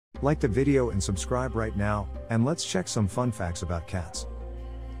Like the video and subscribe right now, and let's check some fun facts about cats.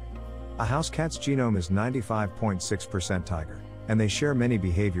 A house cat's genome is 95.6% tiger, and they share many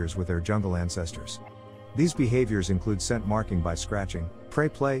behaviors with their jungle ancestors. These behaviors include scent marking by scratching, prey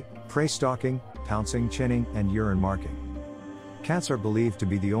play, prey stalking, pouncing, chinning, and urine marking. Cats are believed to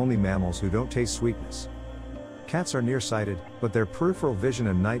be the only mammals who don't taste sweetness. Cats are nearsighted, but their peripheral vision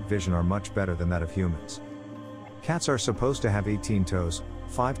and night vision are much better than that of humans. Cats are supposed to have 18 toes,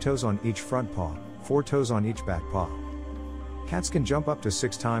 5 toes on each front paw, 4 toes on each back paw. Cats can jump up to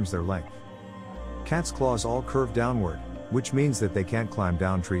 6 times their length. Cats' claws all curve downward, which means that they can't climb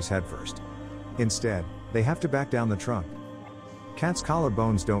down trees headfirst. Instead, they have to back down the trunk. Cats'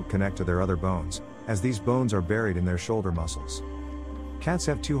 collarbones don't connect to their other bones, as these bones are buried in their shoulder muscles. Cats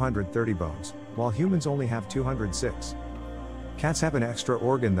have 230 bones, while humans only have 206. Cats have an extra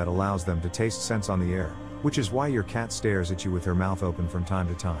organ that allows them to taste scents on the air, which is why your cat stares at you with her mouth open from time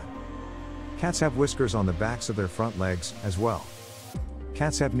to time. Cats have whiskers on the backs of their front legs, as well.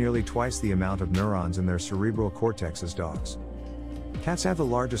 Cats have nearly twice the amount of neurons in their cerebral cortex as dogs. Cats have the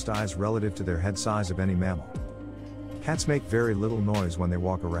largest eyes relative to their head size of any mammal. Cats make very little noise when they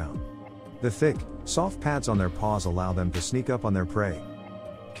walk around. The thick, soft pads on their paws allow them to sneak up on their prey.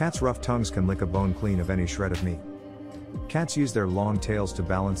 Cats' rough tongues can lick a bone clean of any shred of meat. Cats use their long tails to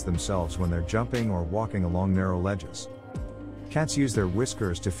balance themselves when they're jumping or walking along narrow ledges. Cats use their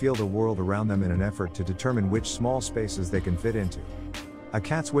whiskers to feel the world around them in an effort to determine which small spaces they can fit into. A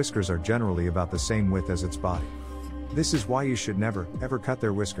cat's whiskers are generally about the same width as its body. This is why you should never, ever cut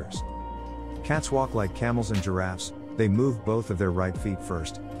their whiskers. Cats walk like camels and giraffes. They move both of their right feet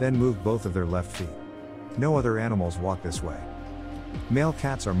first, then move both of their left feet. No other animals walk this way. Male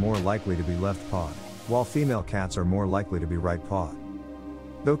cats are more likely to be left-pawed, while female cats are more likely to be right-pawed.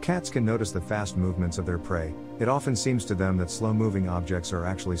 Though cats can notice the fast movements of their prey, it often seems to them that slow-moving objects are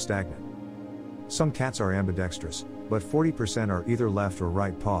actually stagnant. Some cats are ambidextrous, but 40% are either left or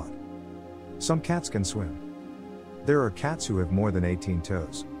right-pawed. Some cats can swim. There are cats who have more than 18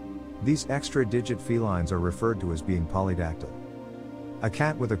 toes. These extra-digit felines are referred to as being polydactyl. A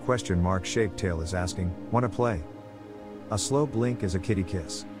cat with a question mark-shaped tail is asking, "Wanna play?" A slow blink is a kitty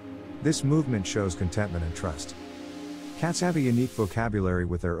kiss. This movement shows contentment and trust. Cats have a unique vocabulary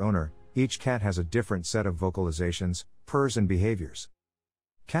with their owner. Each cat has a different set of vocalizations, purrs and behaviors.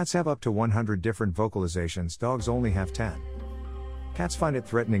 Cats have up to 100 different vocalizations, dogs only have 10. Cats find it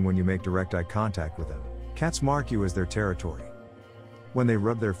threatening when you make direct eye contact with them. Cats mark you as their territory. When they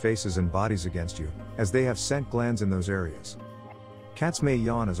rub their faces and bodies against you, as they have scent glands in those areas. Cats may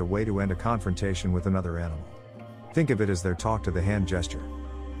yawn as a way to end a confrontation with another animal. Think of it as their talk to the hand gesture.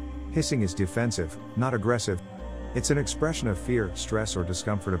 Hissing is defensive, not aggressive. It's an expression of fear, stress, or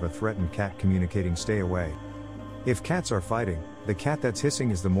discomfort of a threatened cat communicating stay away. If cats are fighting, the cat that's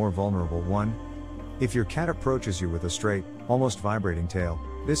hissing is the more vulnerable one. If your cat approaches you with a straight, almost vibrating tail,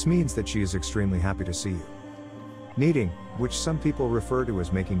 this means that she is extremely happy to see you. Kneading, which some people refer to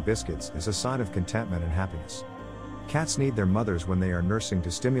as making biscuits, is a sign of contentment and happiness. Cats need their mothers when they are nursing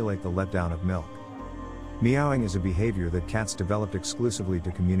to stimulate the letdown of milk. Meowing is a behavior that cats developed exclusively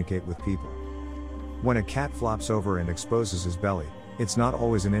to communicate with people. When a cat flops over and exposes his belly, it's not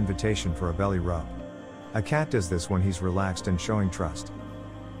always an invitation for a belly rub. A cat does this when he's relaxed and showing trust.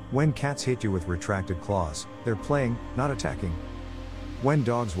 When cats hit you with retracted claws, they're playing, not attacking. When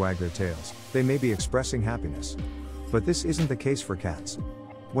dogs wag their tails, they may be expressing happiness. But this isn't the case for cats.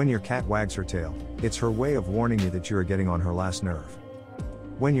 When your cat wags her tail, it's her way of warning you that you are getting on her last nerve.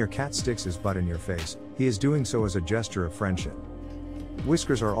 When your cat sticks his butt in your face, he is doing so as a gesture of friendship.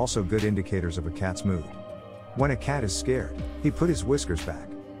 Whiskers are also good indicators of a cat's mood. When a cat is scared, he puts his whiskers back.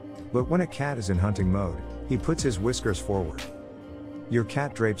 But when a cat is in hunting mode, he puts his whiskers forward. Your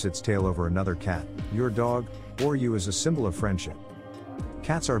cat drapes its tail over another cat, your dog, or you as a symbol of friendship.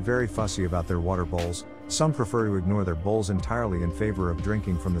 Cats are very fussy about their water bowls. Some prefer to ignore their bowls entirely in favor of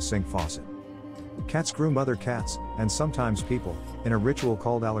drinking from the sink faucet. Cats groom other cats, and sometimes people, in a ritual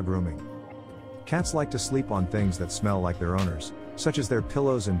called allogrooming. Cats like to sleep on things that smell like their owners, such as their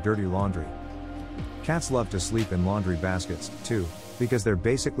pillows and dirty laundry. Cats love to sleep in laundry baskets, too, because they're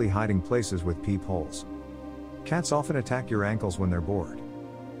basically hiding places with peepholes. Cats often attack your ankles when they're bored.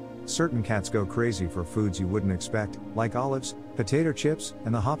 Certain cats go crazy for foods you wouldn't expect, like olives, potato chips,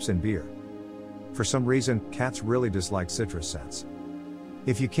 and the hops in beer. For some reason, cats really dislike citrus scents.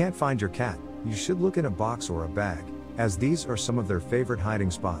 If you can't find your cat, you should look in a box or a bag, as these are some of their favorite hiding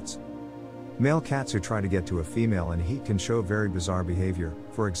spots. Male cats who try to get to a female in heat can show very bizarre behavior.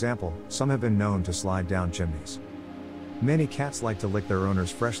 For example, some have been known to slide down chimneys. Many cats like to lick their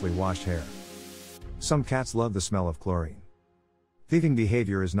owner's freshly washed hair. Some cats love the smell of chlorine. Thieving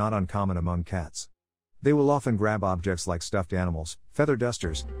behavior is not uncommon among cats. They will often grab objects like stuffed animals, feather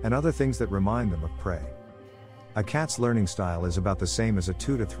dusters, and other things that remind them of prey. A cat's learning style is about the same as a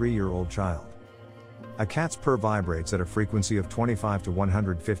 2 to 3-year-old child. A cat's purr vibrates at a frequency of 25 to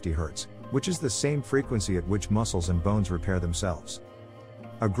 150 Hz, which is the same frequency at which muscles and bones repair themselves.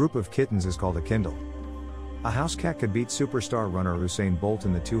 A group of kittens is called a kindle. A house cat could beat superstar runner Usain Bolt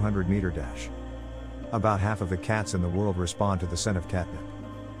in the 200-meter dash. About half of the cats in the world respond to the scent of catnip.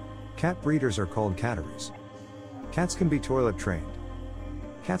 Cat breeders are called catteries. Cats can be toilet trained.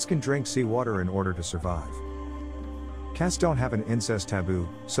 Cats can drink seawater in order to survive. Cats don't have an incest taboo,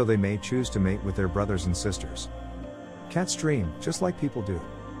 so they may choose to mate with their brothers and sisters. Cats dream, just like people do.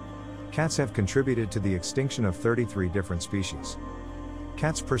 Cats have contributed to the extinction of 33 different species.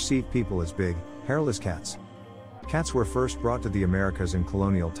 Cats perceive people as big, hairless cats. Cats were first brought to the Americas in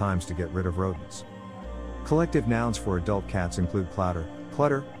colonial times to get rid of rodents. Collective nouns for adult cats include clouter,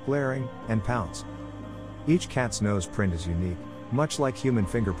 clutter, glaring, and pounce. Each cat's nose print is unique, much like human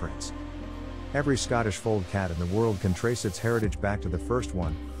fingerprints. Every Scottish fold cat in the world can trace its heritage back to the first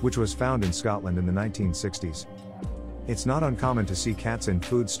one, which was found in Scotland in the 1960s. It's not uncommon to see cats in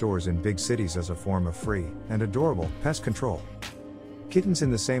food stores in big cities as a form of free and adorable pest control. Kittens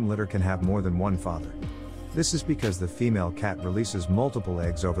in the same litter can have more than one father. This is because the female cat releases multiple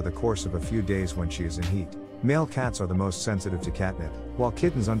eggs over the course of a few days when she is in heat. Male cats are the most sensitive to catnip, while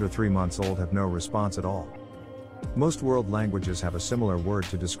kittens under 3 months old have no response at all. Most world languages have a similar word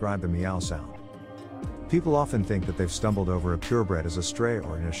to describe the meow sound. People often think that they've stumbled over a purebred as a stray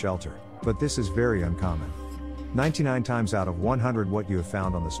or in a shelter, but this is very uncommon. 99 times out of 100 what you have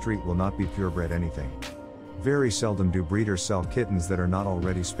found on the street will not be purebred anything. Very seldom do breeders sell kittens that are not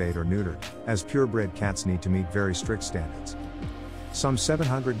already spayed or neutered, as purebred cats need to meet very strict standards. Some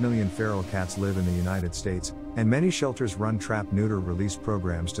 700 million feral cats live in the United States, and many shelters run trap-neuter-release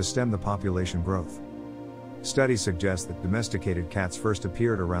programs to stem the population growth. Studies suggest that domesticated cats first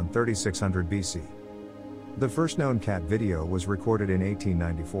appeared around 3600 BC. The first known cat video was recorded in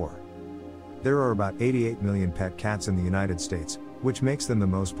 1894. There are about 88 million pet cats in the United States, which makes them the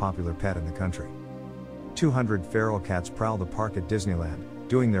most popular pet in the country. 200 feral cats prowl the park at Disneyland,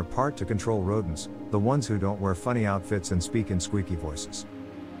 doing their part to control rodents, the ones who don't wear funny outfits and speak in squeaky voices.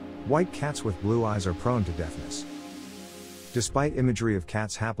 White cats with blue eyes are prone to deafness. Despite imagery of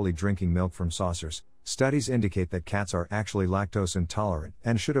cats happily drinking milk from saucers, studies indicate that cats are actually lactose intolerant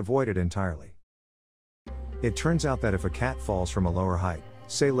and should avoid it entirely. It turns out that if a cat falls from a lower height,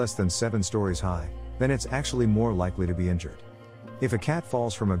 say less than 7 stories high, then it's actually more likely to be injured. If a cat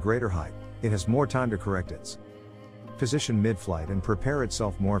falls from a greater height, it has more time to correct its position mid-flight and prepare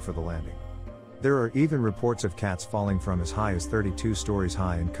itself more for the landing. There are even reports of cats falling from as high as 32 stories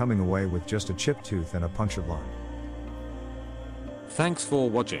high and coming away with just a chipped tooth and a punctured lung. Thanks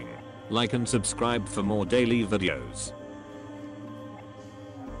for watching. Like and subscribe for more daily videos.